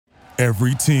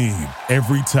Every team,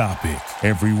 every topic,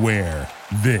 everywhere.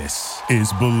 This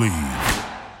is Believe.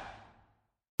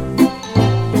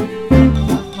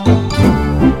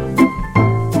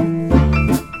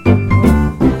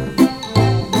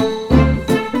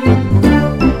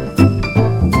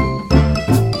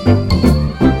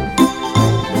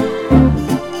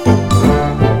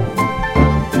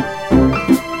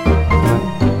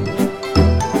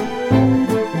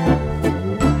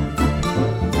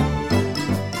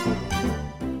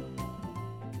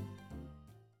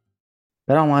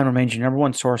 BetOnline remains your number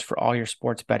one source for all your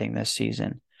sports betting this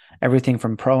season. Everything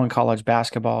from pro and college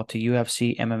basketball to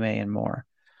UFC, MMA, and more.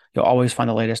 You'll always find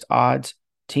the latest odds,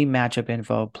 team matchup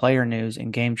info, player news,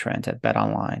 and game trends at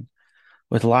BetOnline.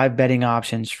 With live betting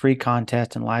options, free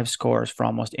contests, and live scores for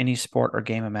almost any sport or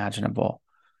game imaginable.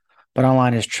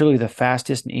 BetOnline is truly the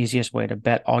fastest and easiest way to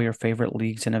bet all your favorite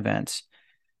leagues and events.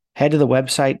 Head to the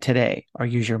website today or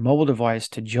use your mobile device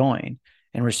to join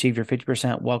and receive your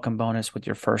 50% welcome bonus with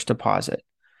your first deposit.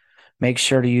 Make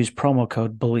sure to use promo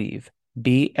code BELIEVE,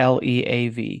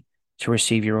 BLEAV, to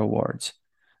receive your rewards.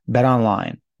 Bet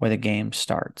online, where the game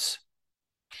starts.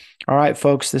 All right,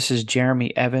 folks, this is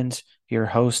Jeremy Evans, your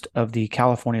host of the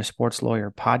California Sports Lawyer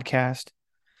podcast.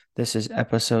 This is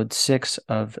episode 6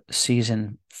 of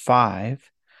season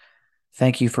 5.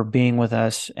 Thank you for being with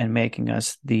us and making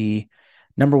us the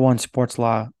number one sports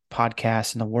law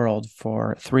podcast in the world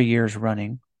for 3 years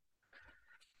running.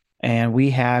 And we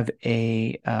have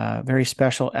a very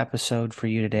special episode for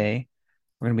you today.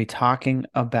 We're going to be talking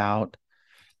about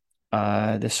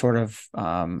this sort of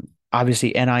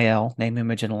obviously NIL, name,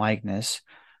 image, and likeness,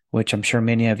 which I'm sure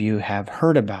many of you have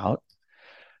heard about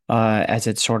as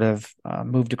it sort of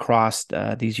moved across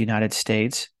these United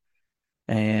States.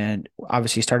 And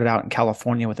obviously started out in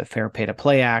California with the Fair Pay to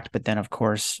Play Act, but then, of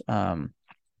course,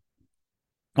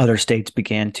 other states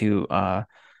began to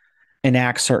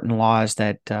enact certain laws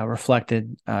that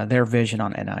reflected their vision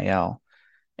on NIL.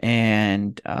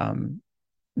 And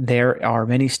there are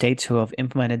many states who have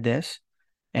implemented this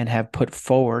and have put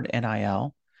forward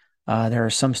NIL. There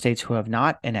are some states who have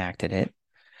not enacted it.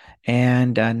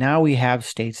 And now we have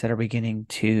states that are beginning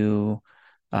to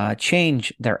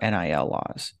change their NIL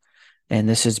laws. And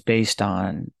this is based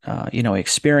on,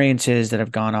 experiences that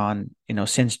have gone on,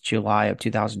 since July of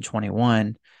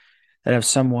 2021 that have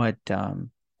somewhat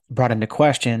brought into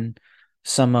question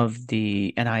some of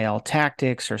the NIL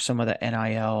tactics or some of the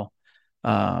NIL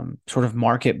sort of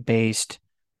market-based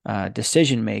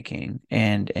decision-making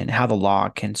and how the law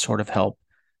can sort of help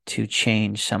to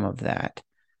change some of that.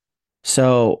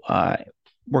 So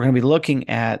we're going to be looking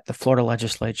at the Florida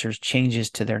legislature's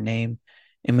changes to their name,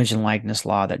 image, and likeness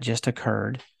law that just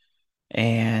occurred.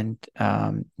 And,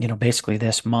 basically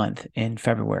this month in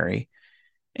February,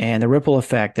 and the ripple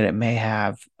effect that it may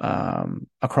have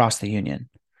across the union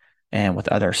and with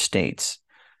other states.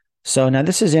 So now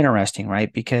this is interesting,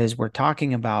 right? Because we're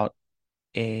talking about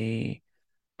a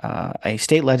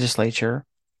state legislature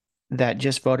that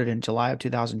just voted in July of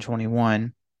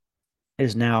 2021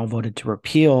 is now voted to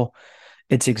repeal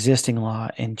its existing law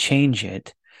and change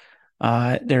it.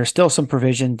 There are still some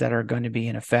provisions that are going to be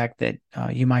in effect that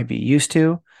you might be used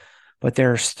to, but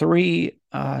there's 3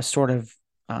 sort of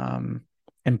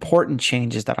important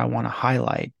changes that I want to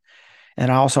highlight.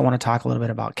 And I also want to talk a little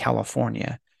bit about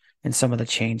California and some of the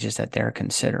changes that they're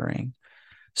considering.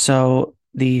 So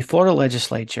the Florida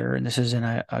legislature, and this is in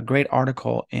a great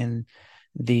article in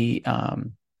the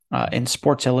in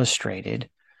Sports Illustrated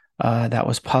that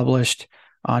was published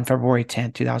on February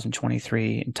 10th,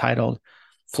 2023, entitled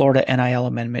Florida NIL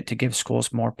Amendment to Give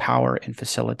Schools More Power in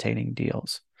Facilitating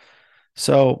Deals.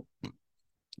 So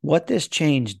what this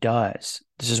change does,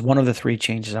 this is one of the 3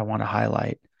 changes I want to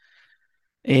highlight,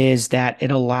 is that it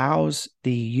allows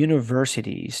the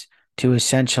universities to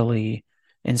essentially,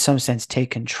 in some sense,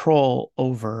 take control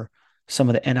over some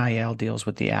of the NIL deals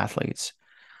with the athletes.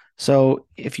 So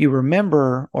if you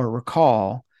remember or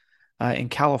recall, in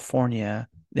California,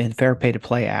 the Fair Pay to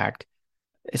Play Act,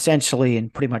 essentially,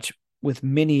 and pretty much with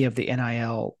many of the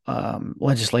NIL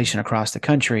legislation across the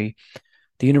country,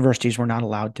 the universities were not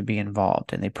allowed to be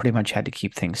involved, and they pretty much had to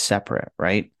keep things separate,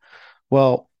 right?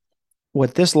 Well,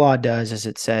 what this law does is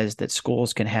it says that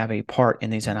schools can have a part in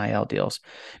these NIL deals,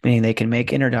 meaning they can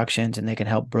make introductions and they can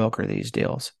help broker these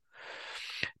deals.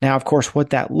 Now, of course, what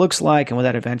that looks like and what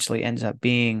that eventually ends up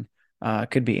being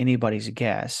could be anybody's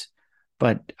guess.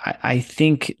 But I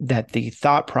think that the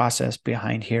thought process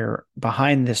behind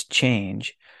this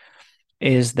change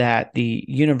is that the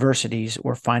universities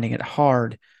were finding it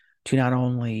hard to not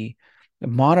only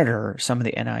monitor some of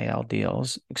the NIL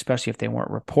deals, especially if they weren't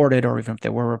reported, or even if they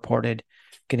were reported,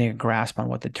 getting a grasp on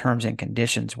what the terms and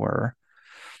conditions were,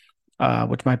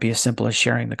 which might be as simple as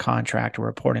sharing the contract or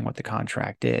reporting what the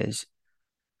contract is.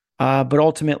 But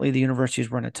ultimately, the universities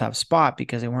were in a tough spot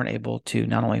because they weren't able to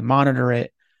not only monitor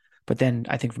it, but then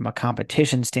I think from a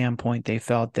competition standpoint, they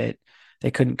felt that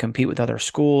they couldn't compete with other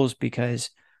schools because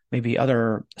maybe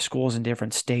other schools in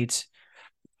different states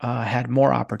had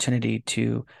more opportunity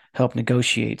to help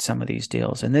negotiate some of these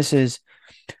deals. And this is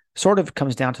sort of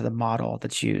comes down to the model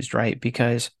that's used, right?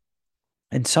 Because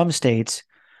in some states,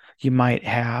 you might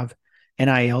have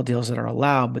NIL deals that are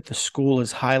allowed, but the school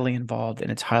is highly involved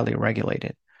and it's highly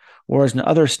regulated. Whereas in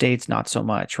other states, not so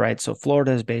much, right? So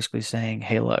Florida is basically saying,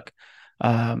 hey, look,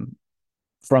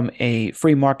 from a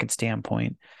free market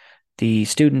standpoint, the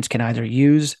students can either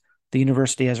use the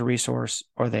university as a resource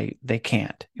or they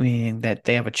can't, meaning that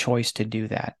they have a choice to do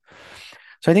that.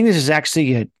 So I think this is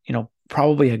actually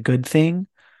probably a good thing.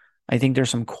 I think there's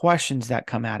some questions that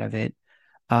come out of it.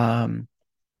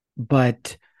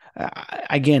 But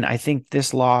again, I think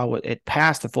this law, it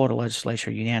passed the Florida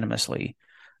legislature unanimously,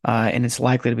 and it's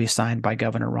likely to be signed by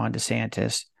Governor Ron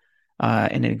DeSantis.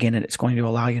 And again, it's going to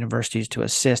allow universities to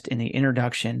assist in the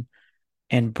introduction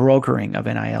and brokering of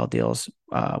NIL deals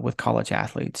with college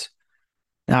athletes.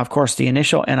 Now, of course, the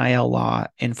initial NIL law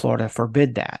in Florida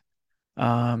forbid that.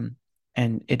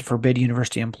 And it forbid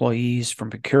university employees from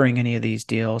procuring any of these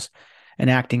deals and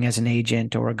acting as an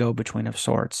agent or a go-between of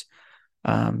sorts.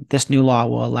 This new law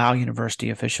will allow university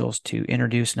officials to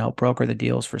introduce and help broker the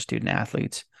deals for student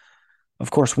athletes.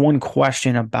 Of course, one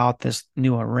question about this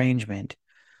new arrangement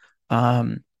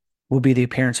will be the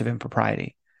appearance of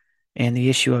impropriety and the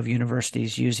issue of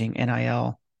universities using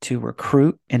NIL to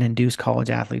recruit and induce college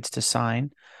athletes to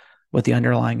sign with the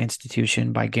underlying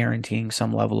institution by guaranteeing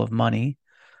some level of money.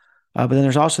 But then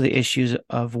there's also the issues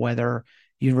of whether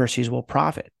universities will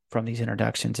profit from these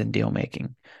introductions and deal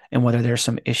making, and whether there's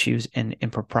some issues in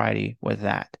impropriety with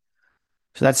that.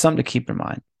 So that's something to keep in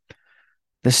mind.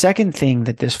 The second thing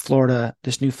that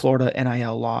this new Florida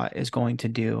NIL law is going to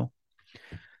do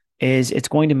is it's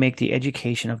going to make the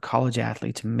education of college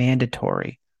athletes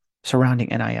mandatory surrounding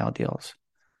NIL deals,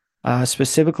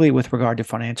 specifically with regard to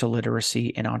financial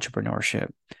literacy and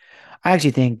entrepreneurship. I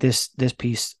actually think this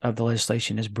piece of the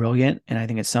legislation is brilliant, and I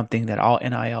think it's something that all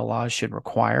NIL laws should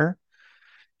require.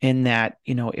 In that,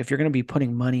 if you're going to be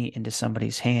putting money into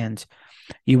somebody's hands,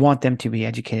 you want them to be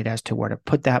educated as to where to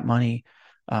put that money,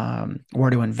 where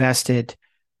to invest it,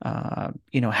 how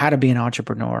to be an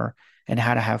entrepreneur and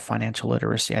how to have financial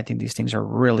literacy. I think these things are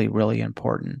really, really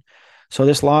important. So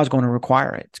this law is going to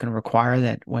require it. It's going to require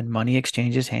that when money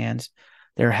exchanges hands,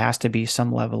 there has to be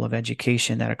some level of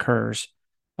education that occurs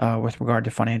with regard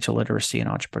to financial literacy and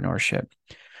entrepreneurship.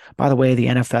 By the way, the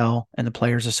NFL and the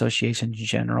Players Association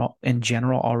in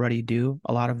general already do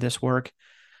a lot of this work.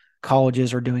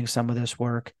 Colleges are doing some of this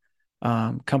work.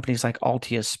 Companies like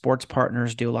Altius Sports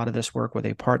Partners do a lot of this work where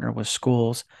they partner with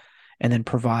schools and then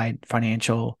provide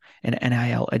financial and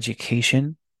NIL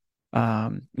education,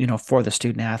 for the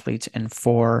student athletes and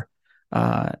for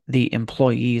the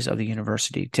employees of the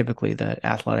university, typically the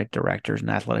athletic directors and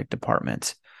athletic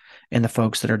departments and the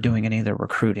folks that are doing any of the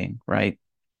recruiting, right?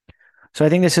 So I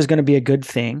think this is going to be a good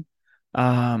thing.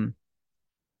 And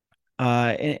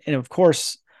of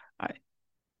course,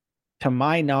 to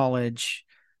my knowledge,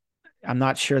 I'm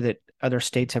not sure that other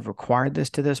states have required this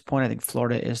to this point. I think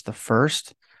Florida is the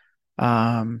first.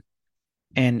 And,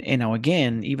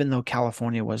 again, even though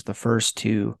California was the first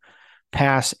to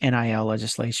pass NIL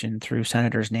legislation through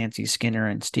Senators Nancy Skinner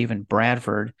and Stephen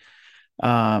Bradford,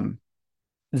 that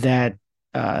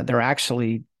they're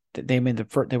actually they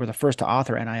were the first to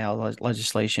author NIL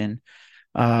legislation.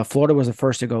 Florida was the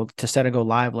first to set a go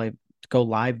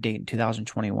live date in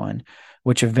 2021,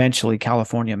 which eventually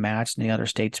California matched and the other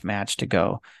states matched to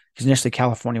go. Because initially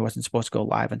California wasn't supposed to go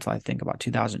live until I think about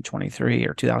 2023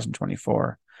 or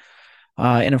 2024.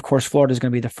 And of course, Florida is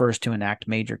going to be the first to enact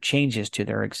major changes to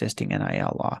their existing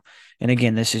NIL law. And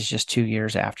again, this is just 2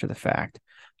 years after the fact.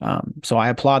 So I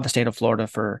applaud the state of Florida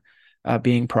for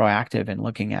being proactive and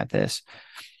looking at this.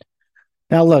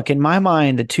 Now, look, in my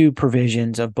mind, the two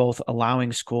provisions of both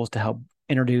allowing schools to help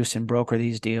introduce and broker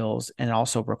these deals and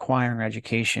also requiring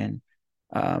education,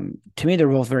 to me, they're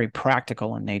both very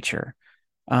practical in nature.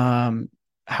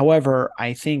 However,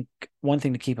 I think one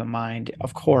thing to keep in mind,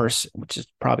 of course, which is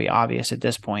probably obvious at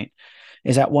this point,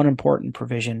 is that one important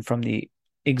provision from the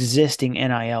existing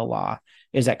NIL law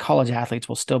is that college athletes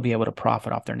will still be able to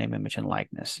profit off their name, image, and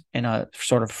likeness in a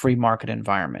sort of free market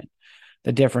environment.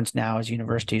 The difference now is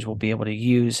universities will be able to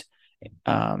use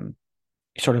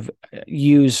sort of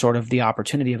the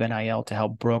opportunity of NIL to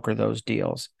help broker those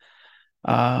deals.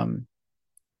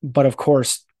 But of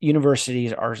course,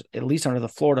 universities are, at least under the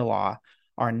Florida law,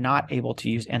 are not able to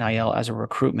use NIL as a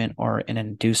recruitment or an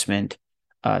inducement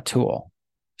tool.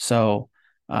 So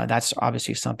that's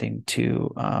obviously something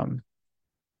to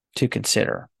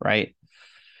consider, right?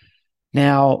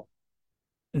 Now,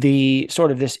 the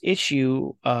sort of this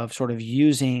issue of sort of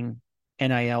using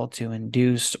NIL to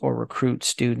induce or recruit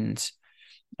students,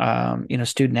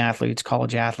 student athletes,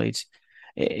 college athletes,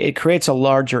 it creates a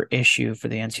larger issue for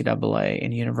the NCAA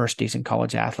and universities and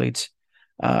college athletes.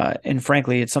 And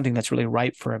frankly, it's something that's really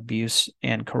ripe for abuse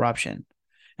and corruption.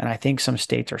 And I think some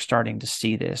states are starting to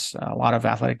see this. A lot of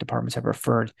athletic departments have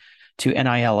referred to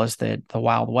NIL as the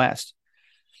Wild West.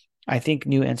 I think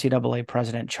new NCAA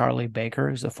president Charlie Baker,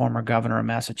 who's the former governor of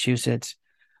Massachusetts,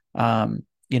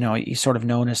 he's sort of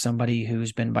known as somebody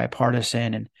who's been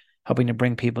bipartisan and helping to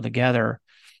bring people together.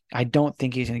 I don't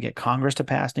think he's going to get Congress to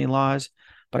pass any laws,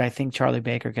 but I think Charlie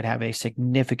Baker could have a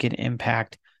significant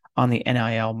impact on the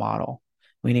NIL model,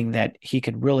 meaning that he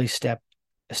could really step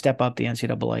up the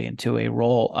NCAA into a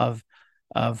role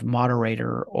of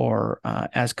moderator or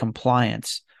as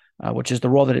compliance, which is the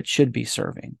role that it should be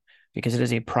serving, because it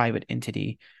is a private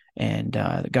entity and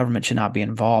the government should not be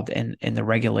involved in the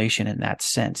regulation in that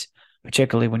sense,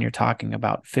 particularly when you're talking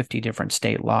about 50 different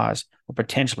state laws or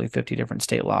potentially 50 different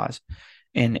state laws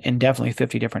and definitely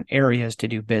 50 different areas to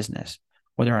do business,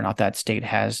 whether or not that state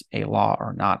has a law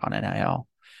or not on NIL.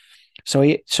 So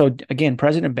again,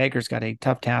 President Baker's got a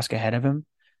tough task ahead of him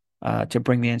to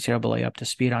bring the NCAA up to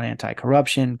speed on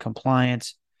anti-corruption,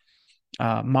 compliance,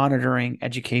 monitoring,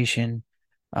 education,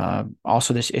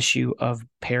 also this issue of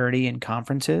parity in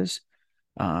conferences.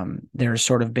 There's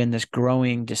sort of been this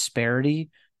growing disparity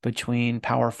between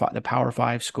the Power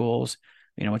Five schools,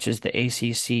 which is the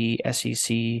ACC,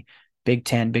 SEC, Big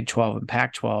 10, Big 12, and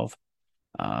Pac-12,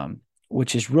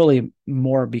 which is really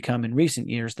more become in recent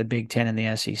years the Big 10 and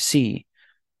the SEC,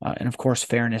 and of course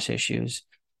fairness issues.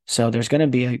 So there's going to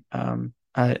be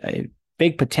a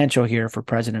big potential here for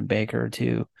President Baker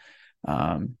to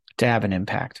have an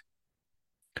impact.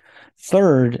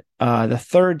 Third, the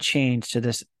third change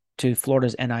to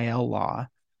Florida's NIL law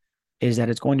is that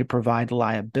it's going to provide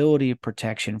liability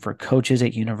protection for coaches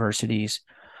at universities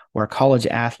where college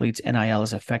athletes' NIL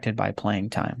is affected by playing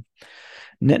time.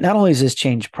 Not only is this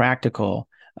change practical,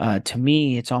 to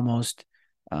me, it's almost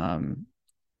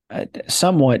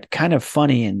somewhat kind of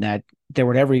funny in that there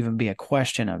would ever even be a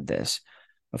question of this.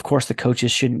 Of course, the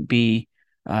coaches shouldn't be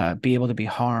able to be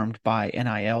harmed by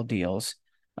NIL deals,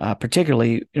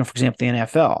 particularly, for example, the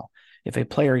NFL. If a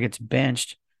player gets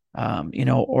benched,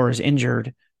 or is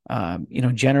injured,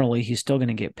 generally he's still going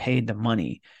to get paid the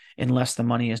money unless the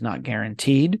money is not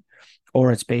guaranteed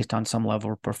or it's based on some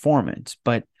level of performance.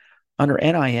 But under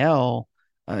NIL,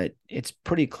 it's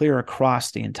pretty clear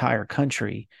across the entire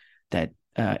country that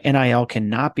NIL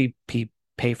cannot be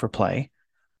pay for play.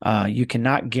 You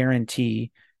cannot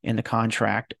guarantee in the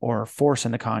contract or force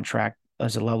in the contract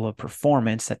as a level of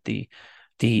performance that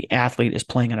the athlete is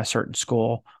playing in a certain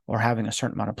school or having a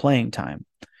certain amount of playing time.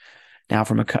 Now,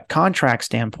 from a contract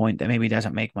standpoint, that maybe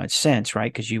doesn't make much sense,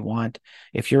 right? Because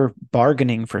if you're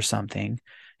bargaining for something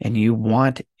and you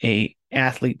want a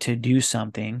athlete to do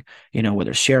something,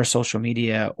 whether share social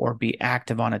media or be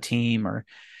active on a team, or,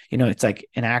 it's like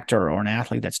an actor or an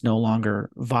athlete that's no longer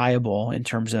viable in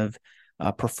terms of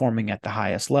performing at the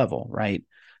highest level, right?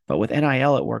 But with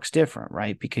NIL, it works different,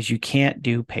 right? Because you can't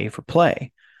do pay for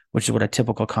play, which is what a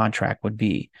typical contract would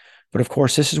be. But of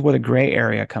course, this is where the gray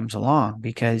area comes along,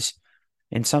 because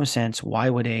in some sense, why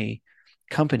would a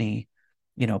company,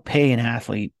 pay an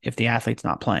athlete if the athlete's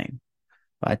not playing?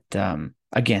 But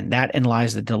again, that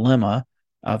lies the dilemma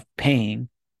of paying,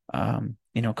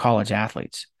 college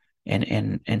athletes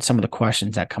and some of the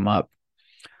questions that come up.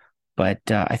 But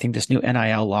I think this new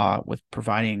NIL law with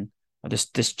providing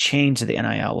this change to the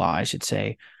NIL law, I should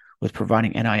say, with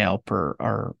providing NIL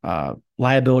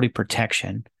liability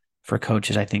protection for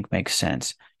coaches, I think makes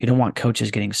sense. You don't want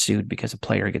coaches getting sued because a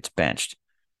player gets benched.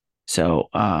 So,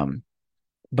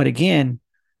 but again,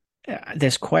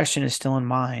 this question is still in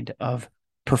mind of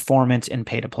performance and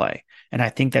pay to play. And I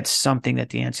think that's something that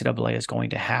the NCAA is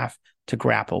going to have to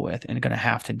grapple with and going to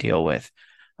have to deal with,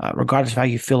 regardless of how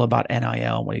you feel about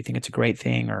NIL, whether you think it's a great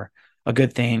thing or a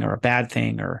good thing or a bad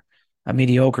thing or a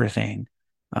mediocre thing.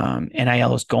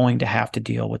 NIL is going to have to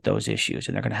deal with those issues,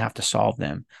 and they're going to have to solve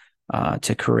them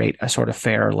to create a sort of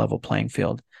fair, level playing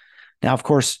field. Now, of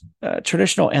course,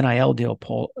 traditional NIL deal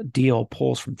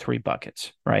pulls from three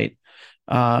buckets, right?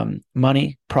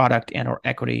 Money, product, and or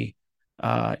equity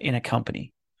in a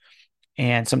company.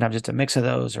 And sometimes it's a mix of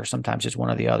those, or sometimes it's one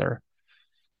or the other,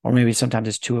 or maybe sometimes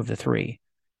it's two of the three.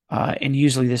 And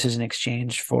usually this is in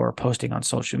exchange for posting on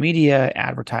social media,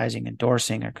 advertising,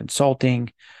 endorsing, or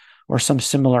consulting, or some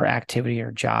similar activity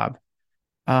or job.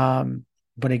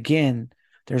 But again,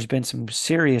 there's been some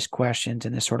serious questions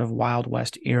in this sort of Wild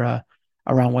West era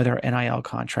around whether NIL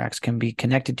contracts can be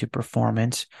connected to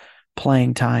performance,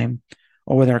 playing time,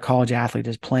 or whether a college athlete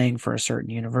is playing for a certain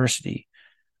university,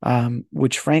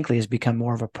 which frankly has become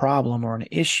more of a problem or an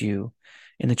issue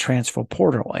in the transfer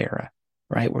portal era,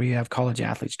 right? Where you have college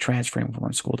athletes transferring from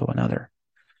one school to another.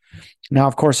 Now,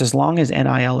 of course, as long as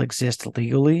NIL exists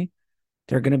legally,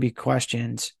 there are going to be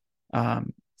questions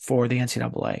for the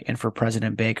NCAA and for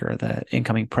President Baker, the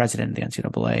incoming president of the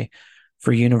NCAA,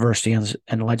 for universities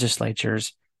and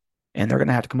legislatures, and they're going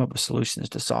to have to come up with solutions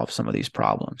to solve some of these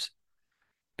problems.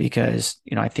 Because,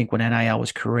 I think when NIL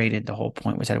was created, the whole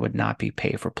point was that it would not be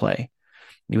pay for play.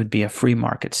 It would be a free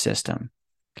market system.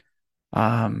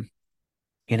 So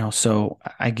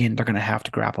again, they're going to have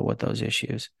to grapple with those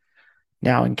issues.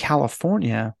 Now in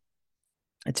California,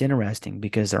 it's interesting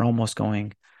because they're almost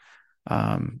going,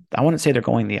 I wouldn't say they're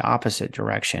going the opposite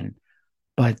direction,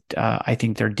 but I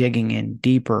think they're digging in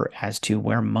deeper as to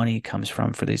where money comes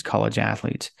from for these college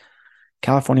athletes.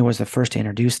 California was the first to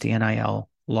introduce the NIL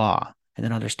law, and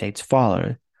then other states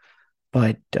followed.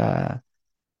 But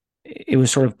it was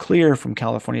sort of clear from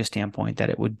California's standpoint that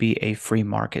it would be a free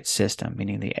market system,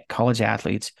 meaning the college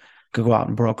athletes could go out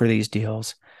and broker these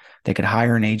deals. They could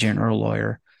hire an agent or a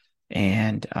lawyer,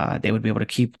 and they would be able to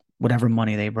keep whatever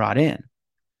money they brought in,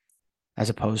 as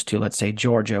opposed to, let's say,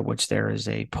 Georgia, which there is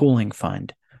a pooling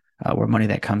fund where money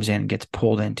that comes in gets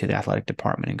pulled into the athletic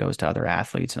department and goes to other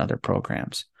athletes and other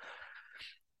programs.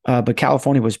 But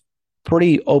California was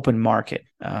pretty open market,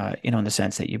 in the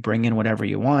sense that you bring in whatever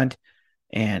you want,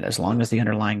 and as long as the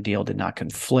underlying deal did not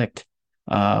conflict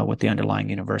with the underlying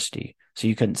university. So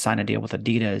you couldn't sign a deal with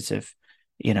Adidas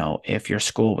if your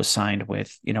school was signed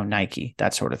with, Nike,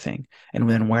 that sort of thing, and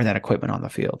then wear that equipment on the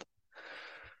field.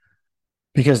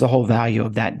 Because the whole value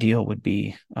of that deal would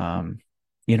be,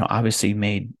 obviously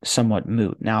made somewhat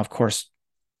moot. Now, of course,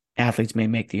 athletes may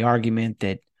make the argument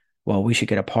that, well, we should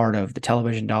get a part of the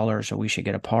television dollars, or we should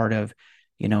get a part of,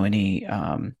 any,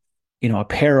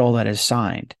 apparel that is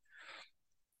signed.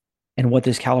 And what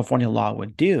this California law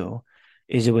would do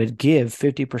is it would give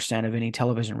 50% of any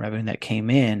television revenue that came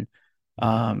in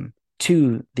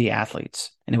to the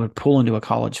athletes, and it would pull into a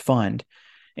college fund,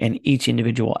 and each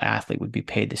individual athlete would be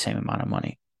paid the same amount of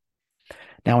money.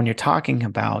 Now, when you're talking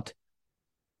about,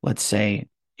 let's say,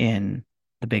 in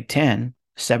the Big Ten,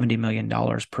 $70 million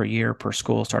per year per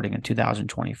school starting in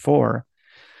 2024,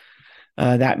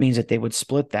 that means that they would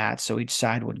split that. So each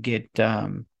side would get,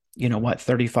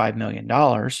 $35 million.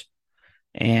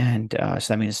 And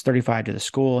so that means 35 to the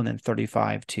school and then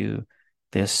 35 to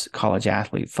this college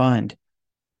athlete fund.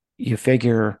 You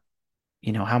figure,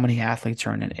 how many athletes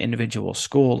are in an individual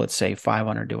school, let's say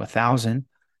 500 to 1,000,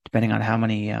 depending on how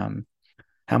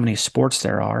many sports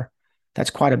there are. That's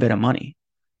quite a bit of money.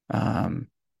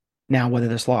 Now, whether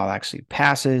this law actually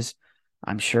passes,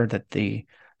 I'm sure that the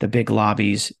big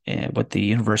lobbies with the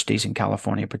universities in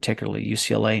California, particularly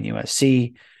UCLA and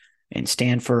USC and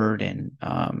Stanford and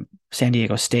San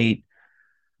Diego State,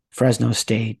 Fresno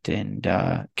State, and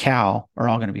Cal are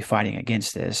all going to be fighting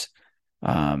against this,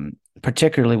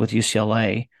 particularly with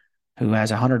UCLA, who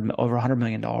has over $100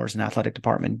 million in athletic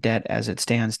department debt as it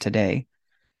stands today,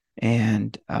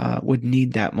 and would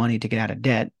need that money to get out of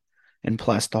debt. And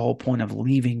plus, the whole point of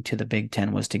leaving to the Big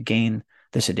Ten was to gain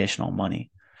this additional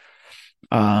money.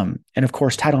 And of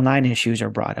course, Title IX issues are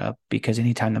brought up because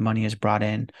anytime the money is brought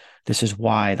in, this is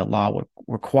why the law would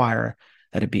require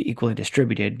that it be equally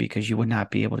distributed, because you would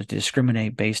not be able to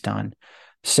discriminate based on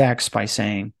sex by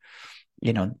saying,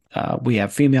 we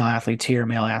have female athletes here,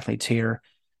 male athletes here,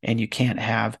 and you can't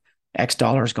have X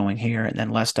dollars going here and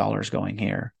then less dollars going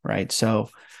here, right?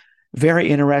 So very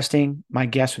interesting. My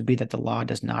guess would be that the law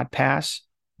does not pass.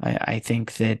 I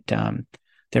think that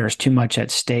there is too much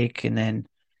at stake. And then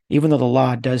even though the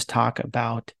law does talk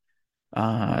about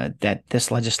that this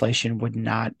legislation would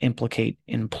not implicate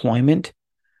employment,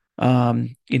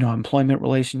 employment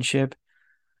relationship,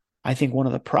 I think one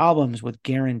of the problems with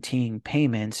guaranteeing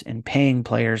payments and paying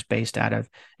players based out of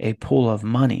a pool of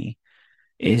money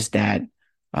is that,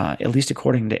 at least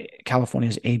according to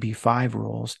California's AB5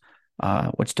 rules,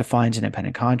 which defines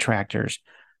independent contractors,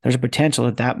 there's a potential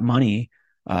that that money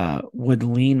would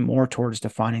lean more towards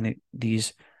defining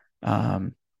these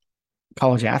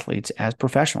college athletes as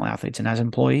professional athletes and as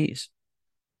employees.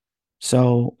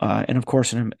 So, and of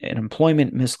course, an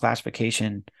employment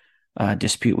misclassification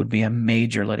dispute would be a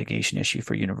major litigation issue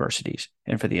for universities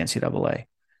and for the NCAA.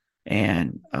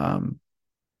 And,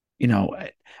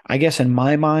 I guess in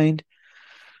my mind,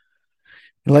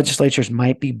 legislatures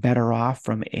might be better off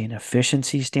from an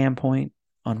efficiency standpoint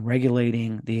on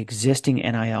regulating the existing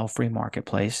NIL free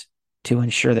marketplace to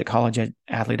ensure that college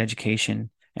athlete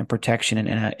education and protection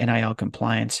and NIL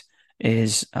compliance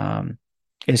is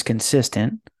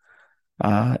consistent,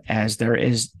 as there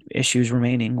is issues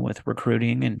remaining with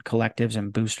recruiting and collectives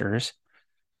and boosters.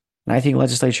 And I think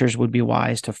legislatures would be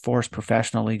wise to force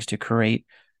professional leagues to create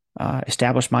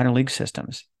established minor league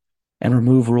systems and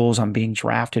remove rules on being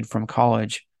drafted from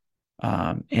college.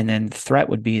 And then the threat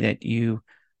would be that you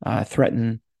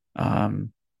threaten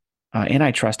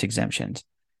antitrust exemptions,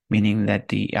 meaning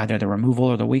that either the removal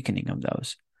or the weakening of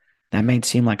those. That may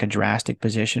seem like a drastic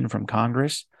position from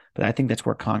Congress, but I think that's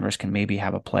where Congress can maybe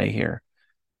have a play here,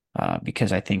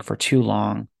 because I think for too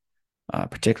long,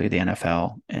 particularly the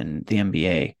NFL and the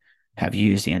NBA, have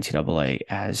used the NCAA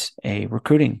as a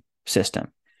recruiting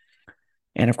system.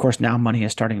 And of course, now money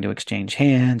is starting to exchange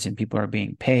hands and people are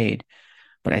being paid.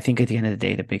 But I think at the end of the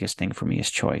day, the biggest thing for me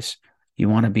is choice.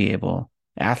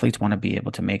 Athletes want to be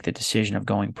able to make the decision of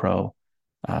going pro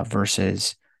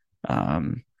versus,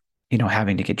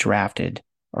 having to get drafted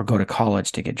or go to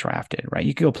college to get drafted, right?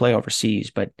 You can go play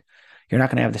overseas, but you're not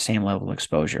going to have the same level of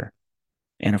exposure.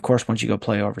 And of course, once you go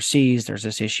play overseas, there's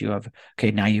this issue of,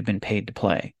 okay, now you've been paid to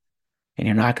play and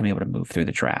you're not going to be able to move through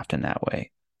the draft in that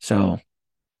way. So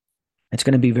it's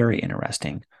going to be very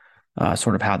interesting,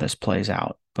 sort of how this plays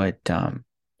out. But,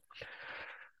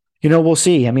 we'll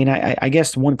see. I mean, I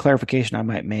guess one clarification I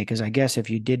might make is I guess if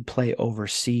you did play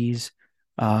overseas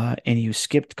and you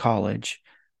skipped college,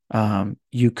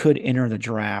 you could enter the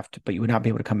draft, but you would not be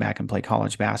able to come back and play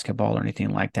college basketball or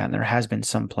anything like that. And there has been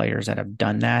some players that have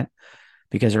done that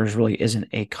because there really isn't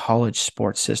a college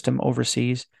sports system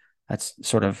overseas. That's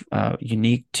sort of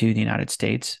unique to the United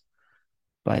States.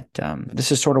 But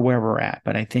this is sort of where we're at.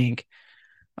 But I think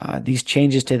these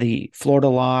changes to the Florida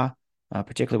law,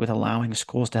 particularly with allowing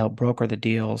schools to help broker the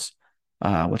deals,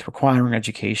 with requiring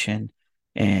education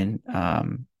and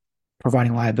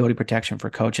providing liability protection for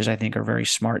coaches, I think are very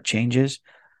smart changes.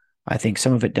 I think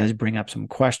some of it does bring up some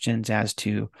questions as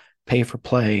to pay for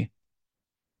play,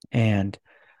 and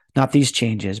not these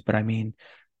changes, but I mean,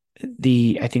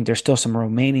 I think there's still some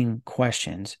remaining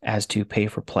questions as to pay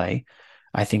for play.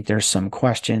 I think there's some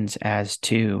questions as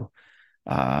to,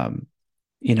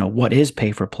 what is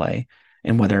pay for play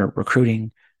and whether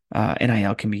recruiting,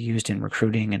 NIL can be used in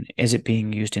recruiting, and is it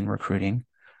being used in recruiting?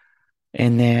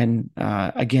 And then,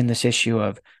 again, this issue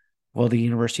of, will the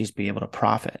universities be able to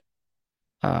profit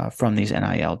from these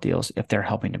NIL deals if they're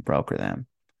helping to broker them,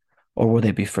 or will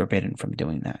they be forbidden from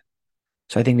doing that?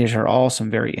 So I think these are all some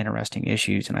very interesting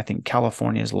issues. And I think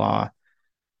California's law,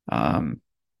 New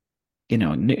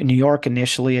York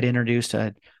initially had introduced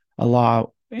a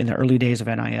law in the early days of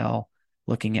NIL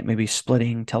looking at maybe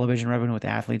splitting television revenue with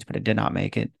athletes, but it did not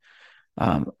make it.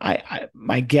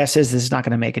 My guess is this is not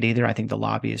going to make it either. I think the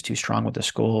lobby is too strong with the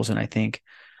schools. And I think,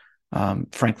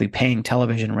 frankly, paying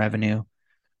television revenue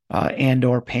and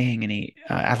or paying any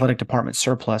athletic department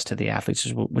surplus to the athletes,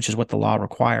 which is what the law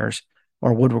requires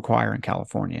or would require in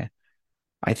California,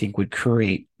 I think would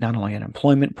create not only an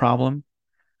employment problem,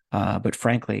 but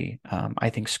frankly,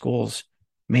 I think schools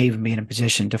may even be in a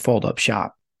position to fold up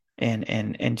shop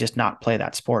and just not play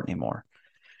that sport anymore,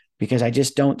 because I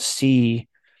just don't see,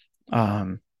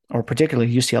 or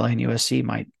particularly UCLA and USC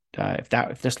might,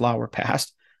 if this law were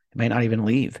passed, it may not even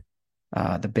leave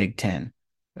the Big Ten,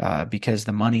 because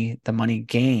the money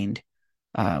gained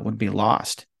would be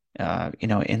lost.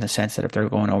 In the sense that if they're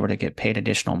going over to get paid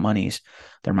additional monies,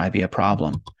 there might be a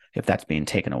problem if that's being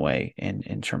taken away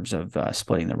in terms of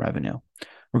splitting the revenue.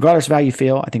 Regardless of how you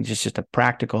feel, I think it's just a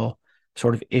practical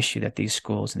sort of issue that these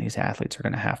schools and these athletes are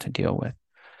going to have to deal with.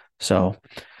 So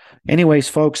anyways,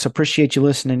 folks, appreciate you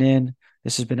listening in.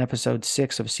 This has been episode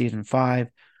 6 of season 5,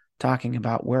 talking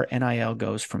about where NIL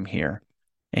goes from here,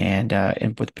 and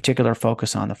with particular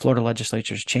focus on the Florida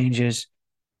legislature's changes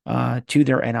to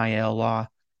their NIL law,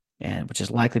 and which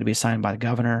is likely to be signed by the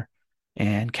governor,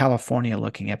 and California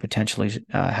looking at potentially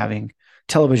having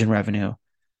television revenue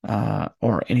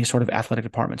or any sort of athletic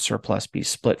department surplus be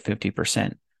split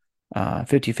 50%,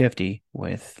 50-50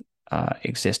 with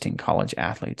existing college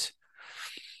athletes.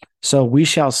 So we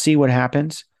shall see what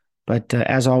happens. But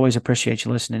as always, appreciate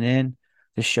you listening in.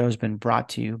 This show has been brought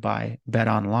to you by Bet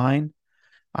Online.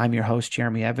 I'm your host,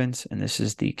 Jeremy Evans, and this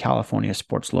is the California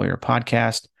Sports Lawyer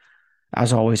Podcast.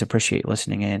 As always, appreciate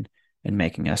listening in and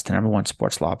making us the #1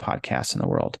 sports law podcast in the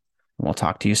world. And we'll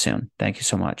talk to you soon. Thank you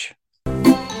so much.